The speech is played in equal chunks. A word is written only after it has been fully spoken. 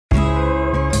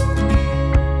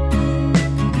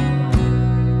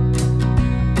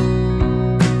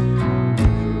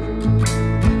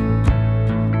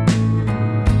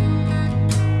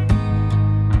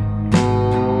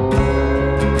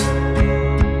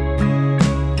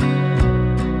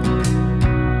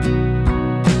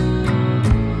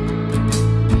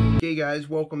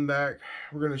welcome back.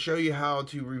 We're going to show you how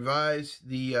to revise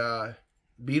the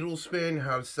Beetlespin,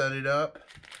 how to set it up,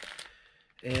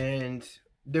 and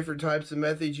different types of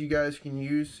methods you guys can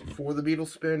use for the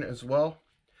Beetlespin as well.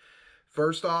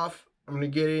 First off, I'm going to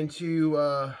get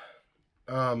into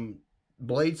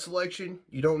blade selection.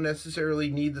 You don't necessarily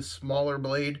need the smaller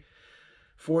blade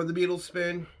for the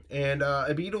Beetlespin, and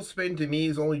a Beetlespin to me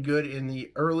is only good in the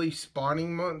early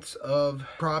spawning months of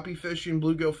crappie fishing,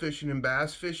 bluegill fishing, and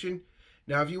bass fishing.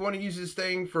 Now, if you want to use this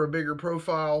thing for a bigger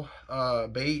profile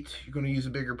bait, you're going to use a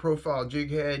bigger profile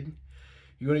jig head.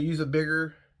 You're going to use a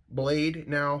bigger blade.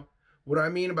 Now, what I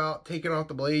mean about taking off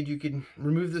the blade, you can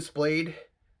remove this blade.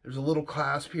 There's a little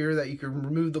clasp here that you can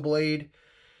remove the blade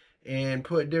and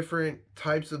put different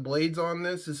types of blades on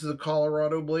this. This is a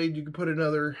Colorado blade. You can put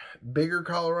another bigger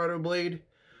Colorado blade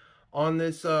on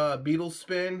this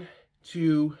Beetlespin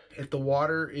to, if the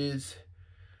water is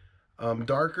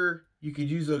darker, you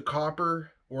could use a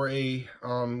copper or a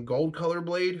gold color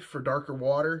blade for darker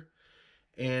water,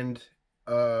 and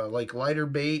like lighter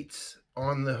baits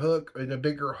on the hook, and a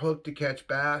bigger hook to catch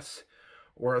bass,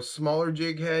 or a smaller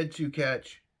jig head to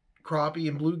catch crappie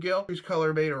and bluegill. Chartreuse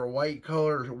color bait, or a white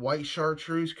color, or white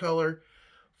chartreuse color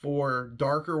for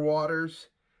darker waters.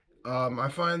 I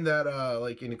find that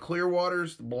like in the clear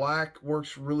waters, the black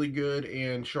works really good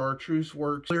and chartreuse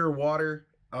works. Clear water,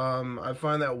 I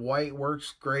find that white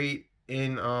works great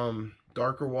in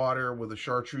darker water with a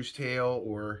chartreuse tail,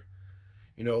 or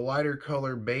lighter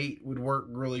color bait would work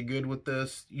really good with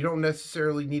this. You don't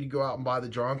necessarily need to go out and buy the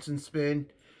Johnson spin.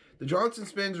 The Johnson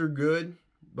spins are good,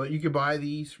 but you could buy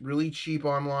these really cheap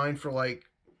online for like,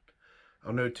 I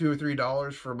don't know, $2 or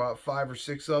 $3 for about 5 or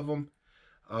 6 of them.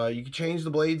 You can change the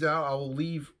blades out. I will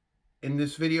leave in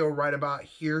this video right about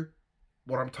here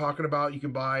what I'm talking about. You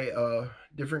can buy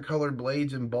different colored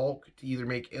blades in bulk to either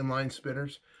make inline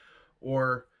spinners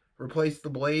or replace the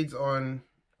blades on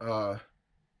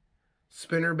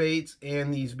spinner baits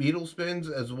and these Beetlespins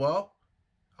as well.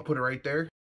 I'll put it right there.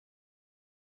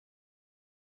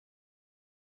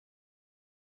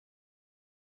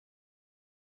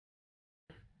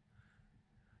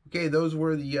 Okay, those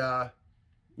were the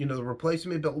the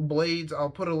replacement blades.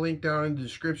 I'll put a link down in the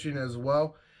description as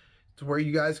well to where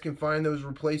you guys can find those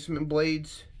replacement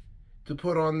blades to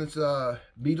put on this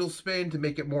Beetlespin to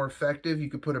make it more effective. You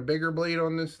could put a bigger blade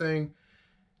on this thing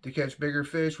to catch bigger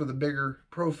fish with a bigger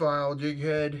profile jig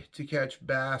head to catch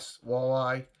bass,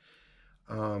 walleye,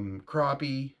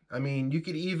 crappie. I mean, you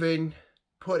could even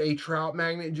put a trout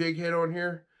magnet jig head on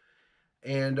here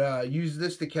and use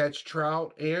this to catch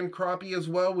trout and crappie as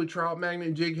well, with trout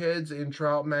magnet jig heads and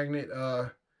trout magnet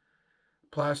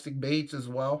plastic baits as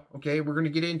well. Okay, we're going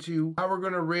to get into how we're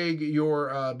going to rig your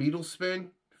Beetlespin.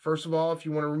 First of all, if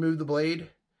you want to remove the blade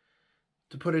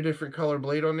to put a different color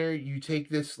blade on there, you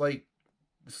take this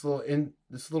this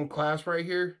little clasp right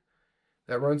here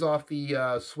that runs off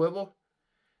the swivel,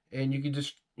 and you can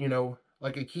just,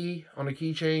 like a key on a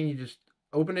keychain, you just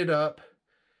open it up,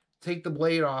 take the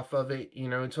blade off of it,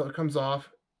 until it comes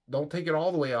off. Don't take it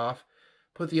all the way off.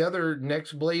 Put the other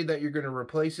next blade that you're going to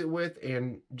replace it with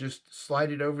and just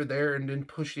slide it over there, and then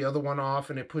push the other one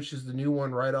off, and it pushes the new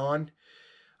one right on.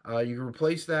 You can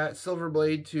replace that silver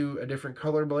blade to a different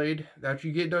color blade. After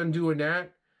you get done doing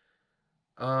that,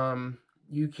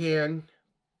 you can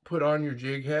put on your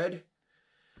jig head.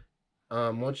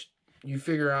 Once you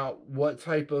figure out what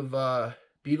type of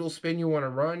Beetlespin you want to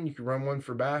run, you can run one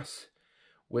for bass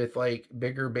with like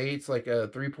bigger baits, like a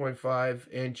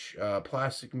 3.5-inch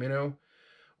plastic minnow,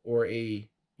 or a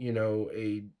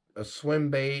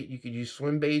swim bait. You could use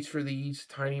swim baits for these,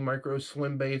 tiny micro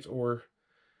swim baits, or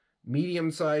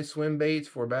medium-sized swim baits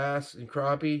for bass and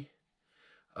crappie.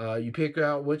 You pick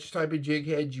out which type of jig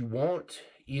head you want,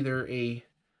 either a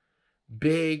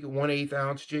big 1/8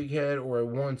 ounce jig head or a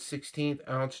 1/16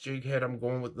 ounce jig head. I'm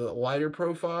going with the lighter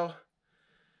profile,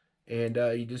 and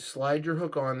you just slide your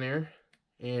hook on there,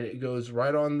 and it goes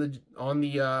right on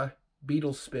the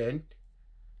Beetlespin,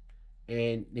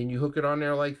 and then you hook it on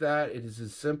there like that. It is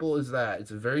as simple as that.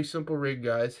 It's a very simple rig,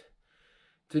 guys,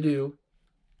 to do,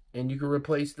 and you can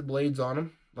replace the blades on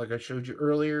them like I showed you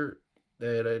earlier.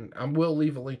 And I will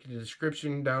leave a link in the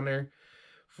description down there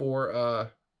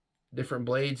for different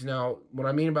blades. Now, what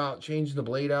I mean about changing the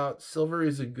blade out, silver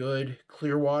is a good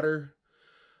clear water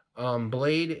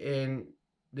blade, and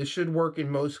this should work in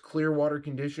most clear water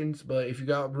conditions. But if you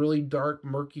got really dark,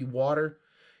 murky water,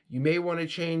 you may want to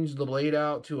change the blade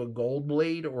out to a gold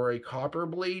blade or a copper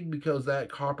blade, because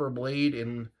that copper blade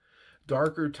in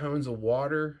darker tones of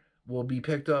water will be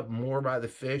picked up more by the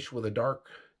fish with a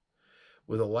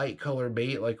light color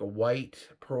bait, like a white,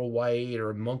 pearl white,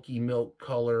 or a monkey milk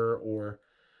color, or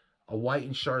A white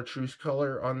and chartreuse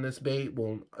color on this bait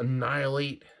will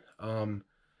annihilate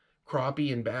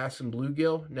crappie and bass and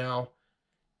bluegill. Now,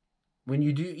 when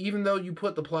you do, even though you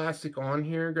put the plastic on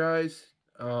here, guys,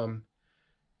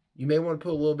 you may want to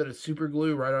put a little bit of super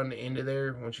glue right on the end of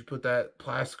there. Once you put that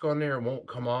plastic on there, it won't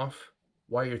come off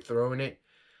while you're throwing it.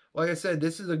 Like I said,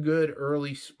 this is a good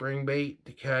early spring bait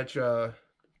to catch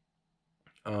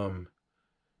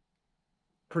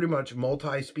pretty much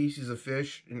multi-species of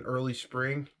fish in early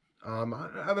spring. I'm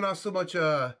not so much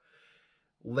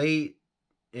late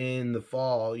in the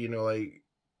fall, you know, like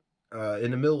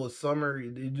in the middle of summer,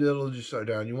 it'll just shut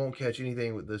down. You won't catch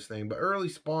anything with this thing. But early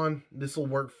spawn, this will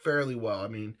work fairly well. I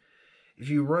mean, if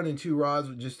you run in 2 rods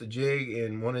with just a jig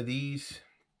and one of these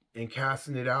and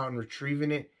casting it out and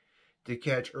retrieving it to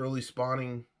catch early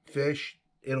spawning fish,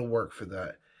 it'll work for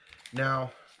that.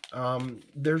 Now,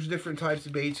 there's different types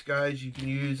of baits, guys, you can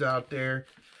use out there.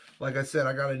 Like I said,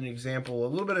 I got an example, a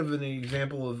little bit of an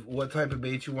example of what type of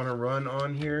bait you want to run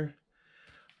on here.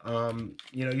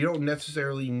 You know, you don't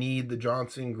necessarily need the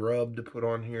Johnson grub to put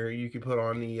on here. You can put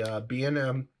on the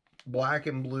B&M black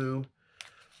and blue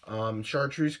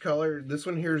chartreuse color. This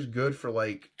one here is good for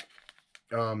like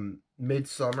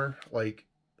midsummer, like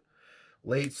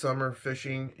late summer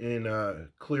fishing in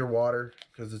clear water,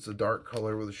 because it's a dark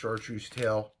color with a chartreuse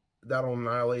tail. That'll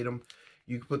annihilate them.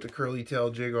 You can put the curly tail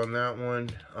jig on that one.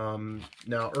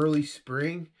 Now early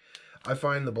spring, I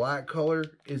find the black color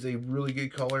is a really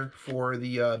good color for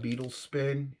the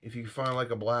Beetlespin. If you can find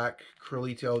like a black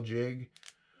curly tail jig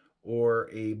or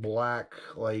a black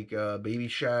like baby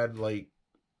shad, like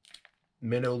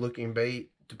minnow looking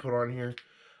bait to put on here.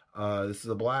 This is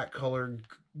a black colored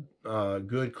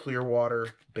good clear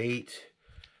water bait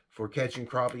for catching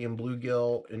crappie and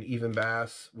bluegill and even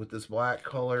bass with this black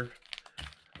color.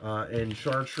 And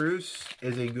chartreuse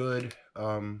is a good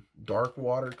dark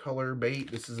water color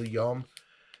bait. This is a yum.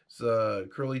 It's a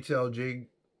curly tail jig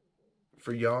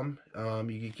for yum.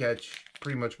 You can catch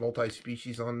pretty much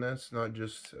multi-species on this, not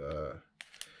just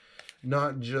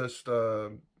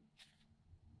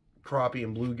crappie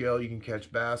and bluegill. You can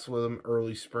catch bass with them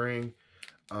early spring.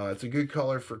 It's a good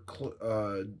color for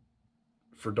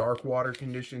dark water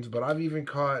conditions, but I've even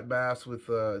caught bass with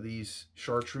these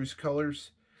chartreuse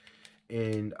colors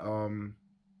and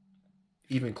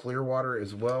even clear water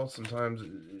as well. Sometimes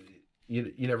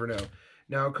you never know.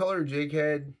 Now, color jig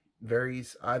head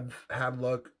varies. I've had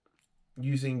luck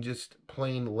using just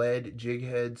plain lead jig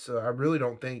heads, so I really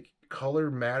don't think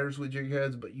color matters with jig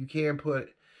heads, but you can put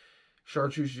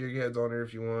chartreuse jig heads on there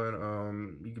if you want.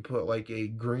 You can put like a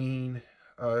green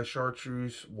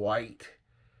chartreuse, white,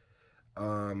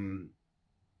 you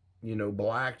know,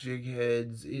 black jig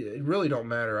heads. It really don't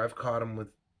matter. I've caught them with,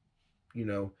 you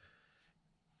know,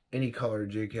 any color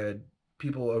jig head.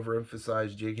 People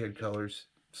overemphasize jig head colors.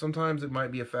 Sometimes it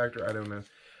might be a factor. I don't know.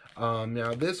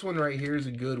 Now this one right here is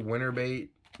a good winter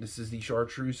bait. This is the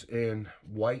chartreuse and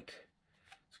white.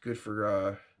 It's good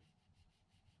for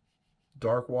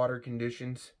dark water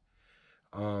conditions,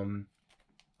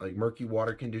 like murky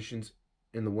water conditions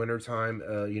in the wintertime.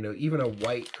 You know, even a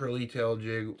white curly tail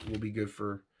jig will be good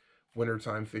for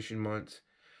wintertime fishing months,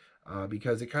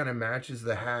 because it kind of matches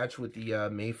the hatch with the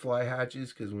mayfly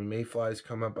hatches, because when mayflies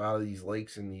come up out of these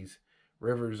lakes and these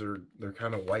rivers, they're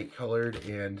kind of white colored.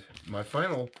 And my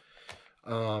final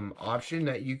option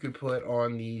that you could put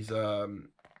on these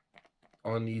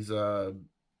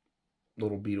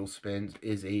little Beetlespins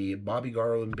is a Bobby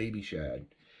Garland baby shad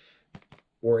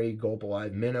or a gulp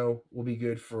alive minnow. Will be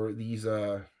good for these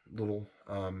little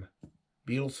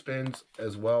Beetlespins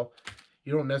as well.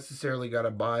 You don't necessarily got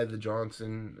to buy the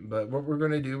Johnson, but what we're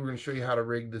going to do, we're going to show you how to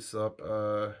rig this up.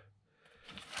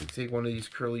 Take one of these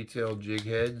curly tail jig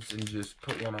heads and just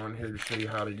put one on here to show you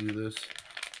how to do this.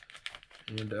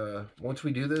 And once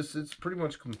we do this, it's pretty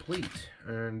much complete.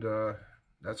 And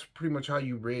that's pretty much how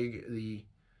you rig the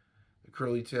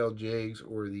curly tail jigs,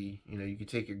 or the, you know, you could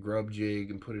take a grub jig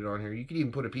and put it on here. You could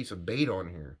even put a piece of bait on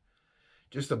here,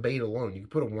 just a bait alone. You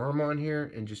could put a worm on here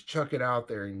and just chuck it out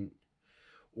there, and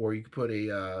or you could put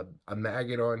a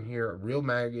maggot on here, a real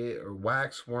maggot or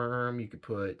wax worm. You could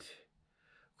put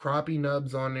crappie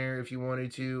nubs on there if you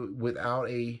wanted to, without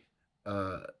a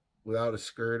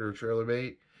skirt or trailer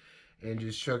bait, and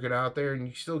just chuck it out there and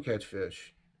you still catch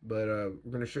fish. But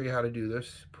we're going to show you how to do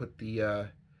this. Put the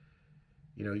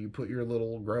you know, you put your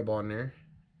little grub on there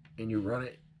and you run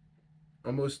it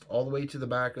almost all the way to the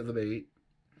back of the bait,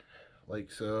 like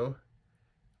so.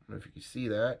 I don't know if you can see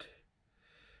that.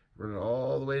 Run it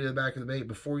all the way to the back of the bait.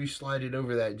 Before you slide it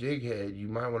over that jig head, you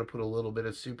might want to put a little bit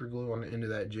of super glue on the end of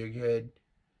that jig head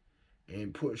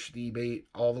and push the bait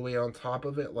all the way on top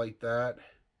of it like that.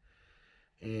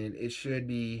 and it should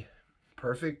be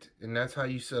perfect. And that's how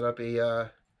you set up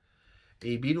a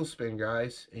Beetlespin,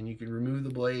 guys. And you can remove the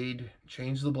blade,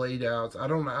 change the blade outs. I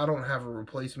don't have a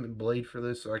replacement blade for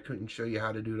this, so I couldn't show you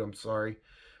how to do it. I'm sorry,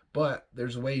 but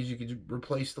there's ways you could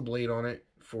replace the blade on it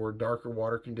for darker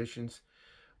water conditions.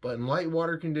 But in light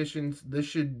water conditions, this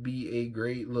should be a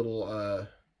great little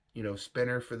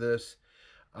spinner for this.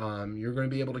 You're going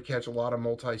to be able to catch a lot of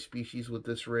multi-species with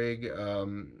this rig,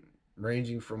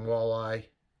 ranging from walleye.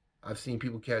 I've seen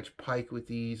people catch pike with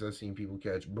these. I've seen people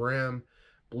catch brim,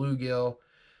 bluegill,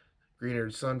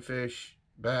 green-eared sunfish,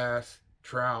 bass,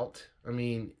 trout. I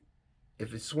mean,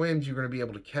 if it swims, you're going to be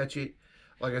able to catch it.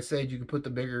 Like I said, you can put the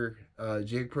bigger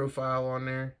jig profile on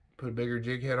there, put a bigger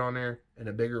jig head on there, and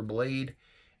a bigger blade,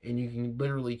 and you can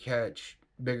literally catch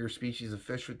bigger species of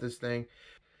fish with this thing.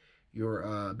 Your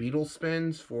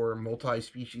Beetlespins for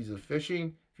multi-species of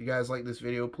fishing. If you guys like this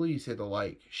video, please hit the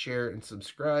like, share, and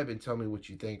subscribe, and tell me what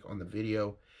you think on the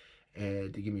video,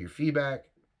 and to give me your feedback.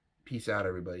 Peace out,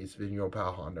 everybody. It's been your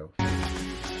pal Hondo.